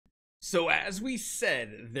So as we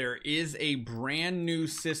said, there is a brand new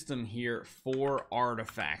system here for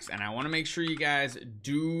artifacts, and I want to make sure you guys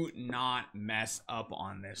do not mess up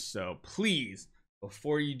on this. So please,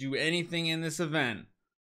 before you do anything in this event,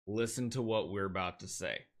 listen to what we're about to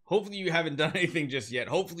say. Hopefully you haven't done anything just yet.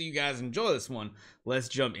 Hopefully you guys enjoy this one. Let's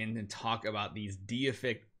jump in and talk about these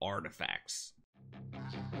deific artifacts.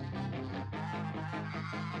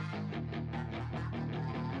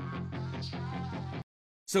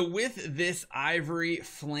 So with this Ivory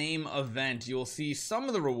Flame event, you'll see some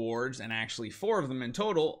of the rewards, and actually 4 of them in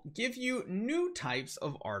total, give you new types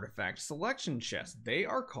of artifact selection chests. They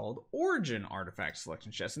are called Origin artifact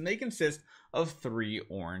selection chests, and they consist of 3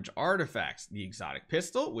 orange artifacts. The Exotic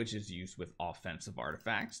Pistol, which is used with offensive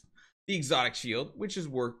artifacts. The Exotic Shield, which is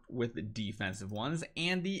worked with the defensive ones.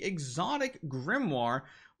 And the Exotic Grimoire,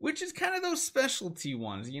 which is kind of those specialty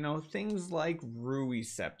ones. You know, things like Rui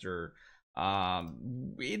Scepter,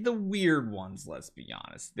 the weird ones, let's be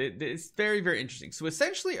honest. It's very, very interesting. So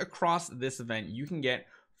essentially across this event, you can get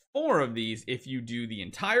 4 of these if you do the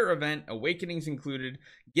entire event, Awakenings included,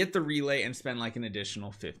 get the relay, and spend like an additional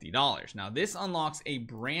 $50. Now this unlocks a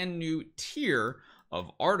brand new tier of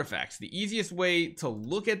artifacts. The easiest way to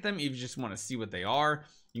look at them, if you just want to see what they are,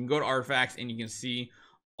 you can go to artifacts and you can see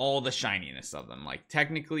all the shininess of them. Like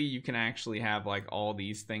technically you can actually have like all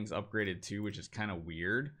these things upgraded too, which is kind of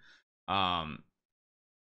weird.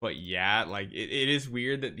 But yeah, like it is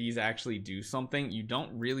weird that these actually do something. You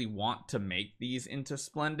don't really want to make these into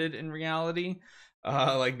Splendid in reality.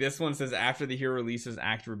 Like this one says, after the hero releases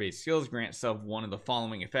active base skills, grant sub one of the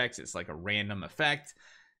following effects. It's like a random effect.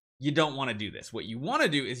 You don't want to do this. What you want to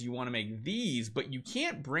do is you want to make these, but you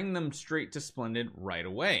can't bring them straight to Splendid right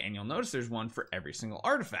away. And you'll notice there's one for every single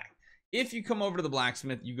artifact. If you come over to the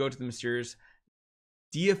blacksmith, you go to the mysterious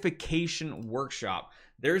Deification workshop.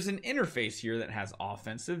 There's an interface here that has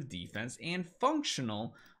offensive, defense, and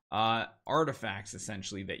functional artifacts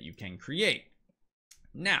essentially that you can create.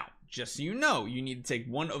 Now, just so you know, you need to take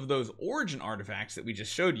one of those origin artifacts that we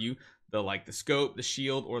just showed you, the scope, the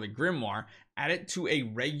shield, or the grimoire, add it to a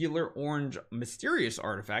regular orange mysterious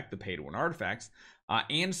artifact, the pay-to-win artifacts,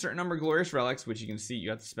 and a certain number of glorious relics, which you can see you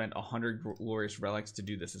have to spend 100 glorious relics to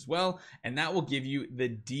do this as well, and that will give you the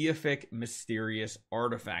deific mysterious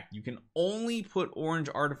artifact. You can only put orange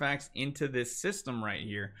artifacts into this system right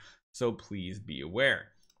here, so please be aware.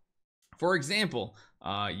 For example,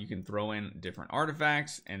 you can throw in different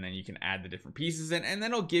artifacts and then you can add the different pieces in, and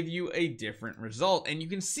then it'll give you a different result, and you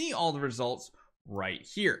can see all the results right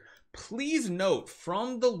here. Please note,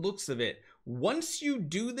 from the looks of it, once you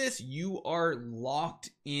do this, you are locked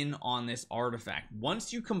in on this artifact.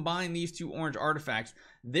 Once you combine these 2 orange artifacts,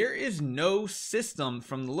 there is no system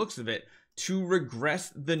from the looks of it to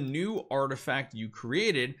regress the new artifact you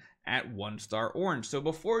created at 1-star orange. So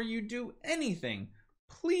before you do anything,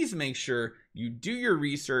 please make sure you do your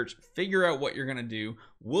research, figure out what you're going to do.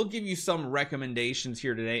 We'll give you some recommendations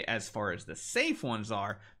here today as far as the safe ones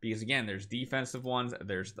are, because again, there's defensive ones,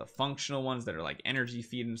 there's the functional ones that are like energy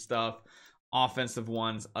feed and stuff, offensive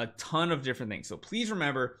ones, a ton of different things. So please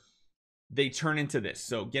remember, they turn into this.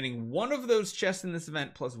 So getting one of those chests in this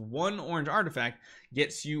event plus 1 orange artifact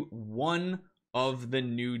gets you 1 of the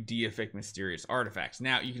new deific mysterious artifacts.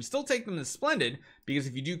 Now you can still take them to Splendid, because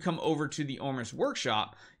if you do come over to the Ormus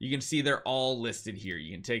workshop, you can see they're all listed here.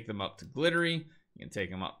 You can take them up to Glittery, you can take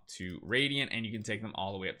them up to Radiant, and you can take them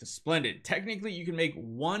all the way up to Splendid. Technically you can make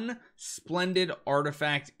 1 Splendid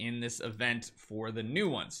artifact in this event for the new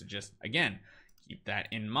one, so just again keep that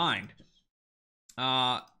in mind.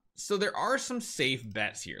 So there are some safe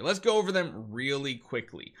bets here. Let's go over them really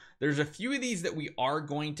quickly. There's a few of these that we are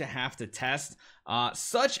going to have to test,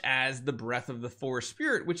 such as the Breath of the Forest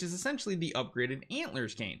Spirit, which is essentially the upgraded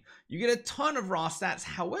Antlers cane. You get a ton of raw stats.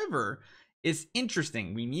 However, it's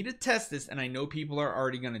interesting. We need to test this, and I know people are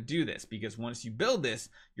already going to do this, because once you build this,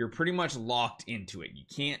 you're pretty much locked into it. You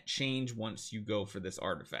can't change once you go for this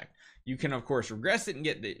artifact. You can, of course, regress it and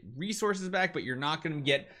get the resources back, but you're not going to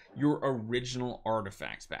get your original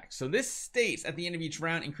artifacts back. So this states at the end of each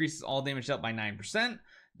round increases all damage dealt by 9%.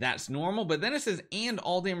 That's normal, but then it says, and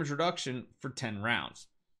all damage reduction for 10 rounds.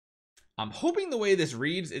 I'm hoping the way this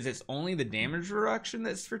reads is it's only the damage reduction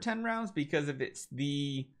that's for 10 rounds, because if it's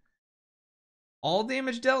the all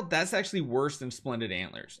damage dealt, that's actually worse than Splendid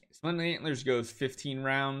Antlers. Splendid Antlers goes 15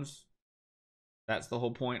 rounds. That's the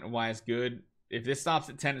whole point of why it's good. If this stops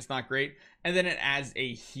at 10, it's not great. And then it adds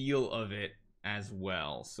a heal of it as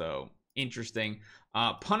well. So interesting.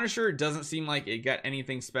 Punisher doesn't seem like it got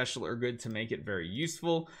anything special or good to make it very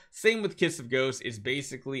useful. Same with Kiss of Ghost. Is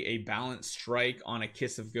basically a balanced strike on a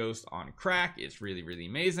Kiss of Ghost on crack. It's really, really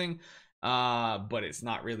amazing. but it's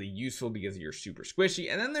not really useful because you're super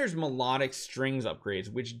squishy. And then there's melodic strings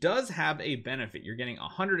upgrades, which does have a benefit. You're getting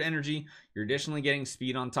 100 energy. You're additionally getting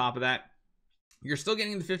speed on top of that. You're still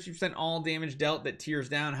getting the 50% all damage dealt that tiers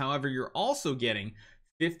down. However, you're also getting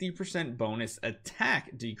 50% bonus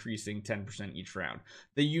attack, decreasing 10% each round.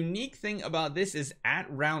 The unique thing about this is at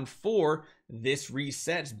round 4, this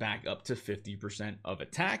resets back up to 50% of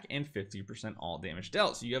attack and 50% all damage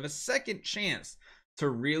dealt. So you have a second chance to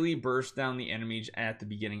really burst down the enemies at the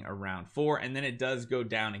beginning of round 4, and then it does go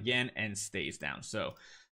down again and stays down. So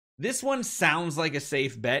this one sounds like a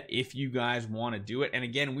safe bet if you guys want to do it. And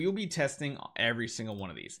again, we will be testing every single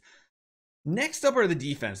one of these. Next up are the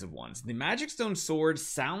defensive ones. The Magic Stone Sword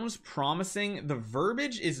sounds promising. The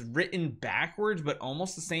verbiage is written backwards, but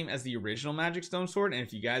almost the same as the original Magic Stone Sword. And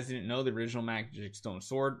if you guys didn't know, the original Magic Stone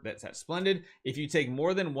Sword, that's at Splendid. If you take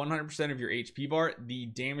more than 100% of your HP bar, the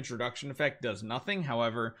damage reduction effect does nothing.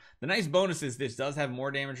 However, the nice bonus is this does have more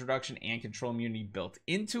damage reduction and control immunity built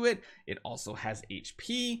into it. It also has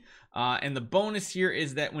HP. And the bonus here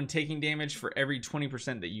is that when taking damage, for every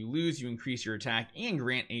 20% that you lose, you increase your attack and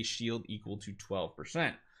grant a shield equal to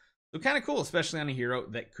 12%. So kind of cool, especially on a hero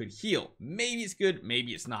that could heal. Maybe it's good,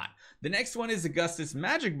 maybe it's not. The next one is Augustus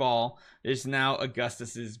Magic Ball. It's now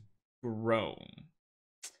Augustus's Groan.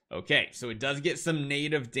 Okay, so it does get some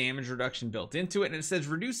native damage reduction built into it, and it says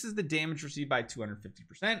reduces the damage received by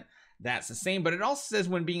 250%. That's the same, but it also says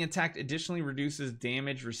when being attacked, additionally reduces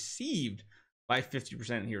damage received by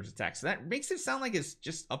 50% in the hero's attack. So that makes it sound like it's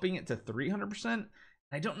just upping it to 300%.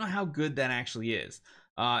 I don't know how good that actually is.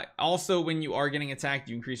 Also, when you are getting attacked,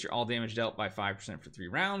 you increase your all damage dealt by 5% for 3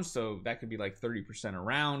 rounds. So that could be like 30% a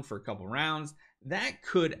round for a couple rounds. That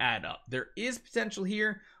could add up. There is potential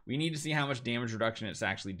here. We need to see how much damage reduction it's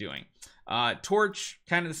actually doing. Torch,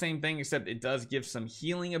 kind of the same thing, except it does give some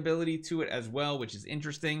healing ability to it as well, which is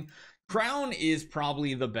interesting. Crown is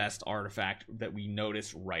probably the best artifact that we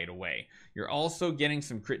notice right away. You're also getting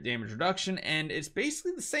some crit damage reduction, and it's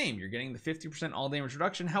basically the same. You're getting the 50% all damage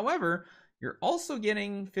reduction. However, you're also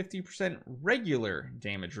getting 50% regular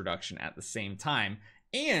damage reduction at the same time.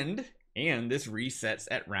 And this resets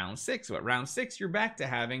at round 6. So at round 6, you're back to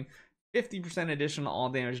having 50% additional all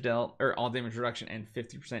damage dealt, or all damage reduction, and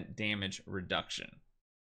 50% damage reduction.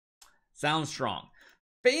 Sounds strong.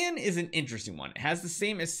 Fan is an interesting one. It has the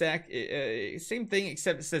same same thing,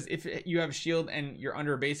 except it says if you have a shield and you're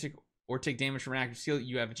under a basic or take damage from an active shield,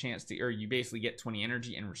 you have a chance to, or you basically get 20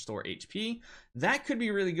 energy and restore HP. That could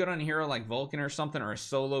be really good on a hero like Vulcan or something, or a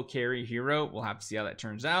solo carry hero. We'll have to see how that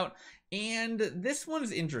turns out. And this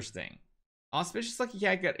one's interesting. Auspicious Lucky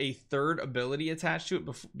Cat got a third ability attached to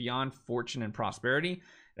it beyond Fortune and Prosperity.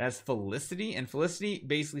 It has Felicity, and Felicity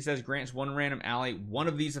basically says grants one random ally one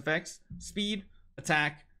of these effects: speed,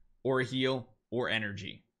 attack, or heal, or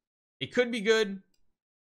energy. It could be good,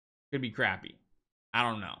 could be crappy. I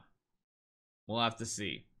don't know. We'll have to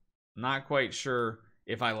see. I'm not quite sure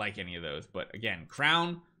if I like any of those, but again,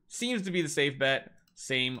 Crown seems to be the safe bet.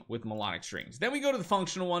 Same with Melodic Strings. Then we go to the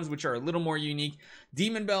functional ones, which are a little more unique.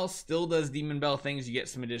 Demon Bell still does Demon Bell things. You get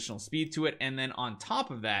some additional speed to it, and then on top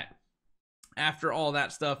of that, after all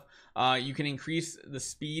that stuff, you can increase the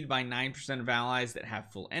speed by 9% of allies that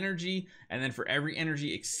have full energy, and then for every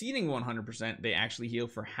energy exceeding 100%, they actually heal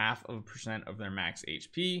for 0.5% of their max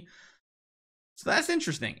HP. So that's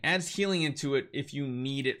interesting. Adds healing into it if you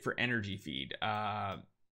need it for energy feed.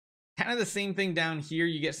 Kind of the same thing down here.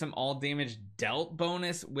 You get some all damage dealt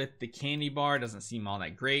bonus with the candy bar. Doesn't seem all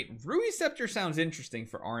that great. Ruby Scepter sounds interesting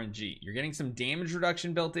for RNG. You're getting some damage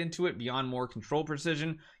reduction built into it beyond more control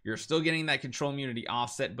precision. You're still getting that control immunity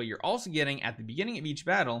offset, but you're also getting, at the beginning of each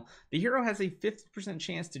battle, the hero has a 50%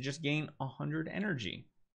 chance to just gain 100 energy.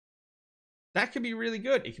 That could be really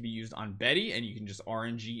good. It could be used on Betty, and you can just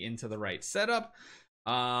RNG into the right setup.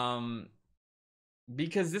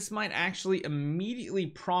 Because this might actually immediately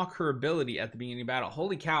proc her ability at the beginning of battle.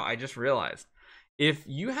 Holy cow, I just realized. If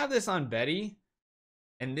you have this on Betty,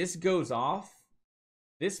 and this goes off,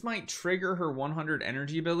 this might trigger her 100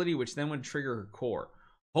 energy ability, which then would trigger her core.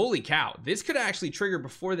 Holy cow, this could actually trigger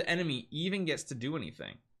before the enemy even gets to do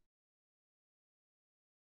anything.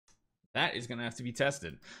 That is going to have to be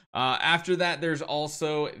tested. After that, there's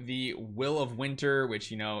also the Will of Winter,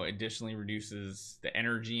 which, you know, additionally reduces the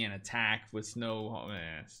energy and attack with snow.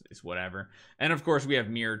 It's whatever. And of course, we have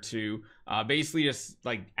Mirror 2. Basically just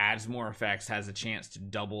like adds more effects, has a chance to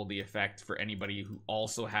double the effect for anybody who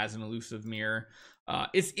also has an elusive mirror.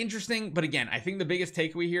 It's interesting, but again, I think the biggest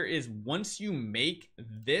takeaway here is once you make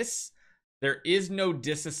this, there is no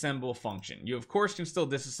disassemble function. You, of course, can still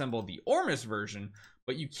disassemble the Ormus version,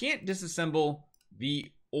 but you can't disassemble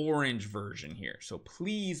the orange version here. So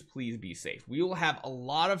please be safe. We will have a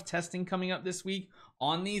lot of testing coming up this week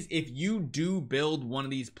on these. If you do build one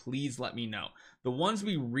of these, please let me know. The ones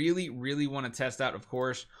we really want to test out, of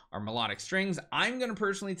course, are melodic strings. I'm going to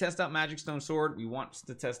personally test out Magic Stone Sword. We want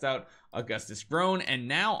to test out Augustus Groan. And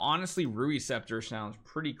now, honestly, Rui Scepter sounds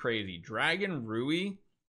pretty crazy. Dragon Rui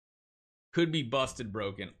could be busted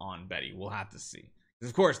broken on Betty. We'll have to see. Because,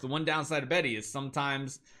 of course, the one downside of Betty is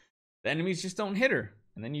sometimes the enemies just don't hit her.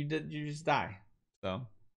 And then you just die. So,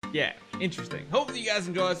 yeah, interesting. Hopefully you guys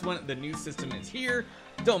enjoy this one. The new system is here.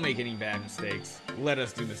 Don't make any bad mistakes. Let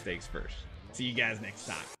us do mistakes first. See you guys next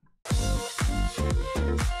time.